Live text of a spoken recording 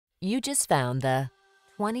You just found the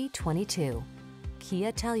 2022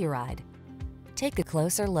 Kia Telluride. Take a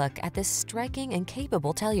closer look at this striking and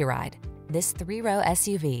capable Telluride. This three-row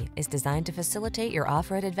SUV is designed to facilitate your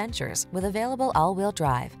off-road adventures with available all-wheel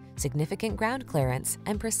drive, significant ground clearance,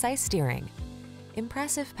 and precise steering.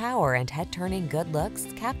 Impressive power and head-turning good looks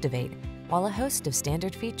captivate, while a host of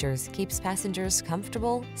standard features keeps passengers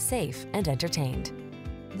comfortable, safe, and entertained.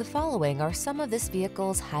 The following are some of this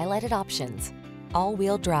vehicle's highlighted options: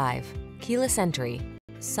 all-wheel drive, keyless entry,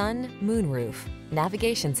 sun moonroof,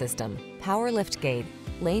 navigation system, power liftgate,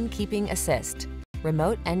 lane keeping assist,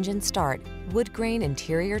 remote engine start, woodgrain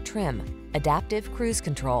interior trim, adaptive cruise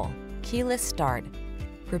control, keyless start.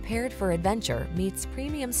 Prepared for adventure meets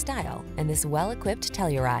premium style in this well-equipped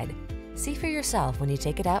Telluride. See for yourself when you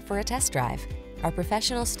take it out for a test drive. Our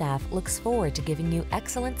professional staff looks forward to giving you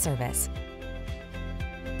excellent service.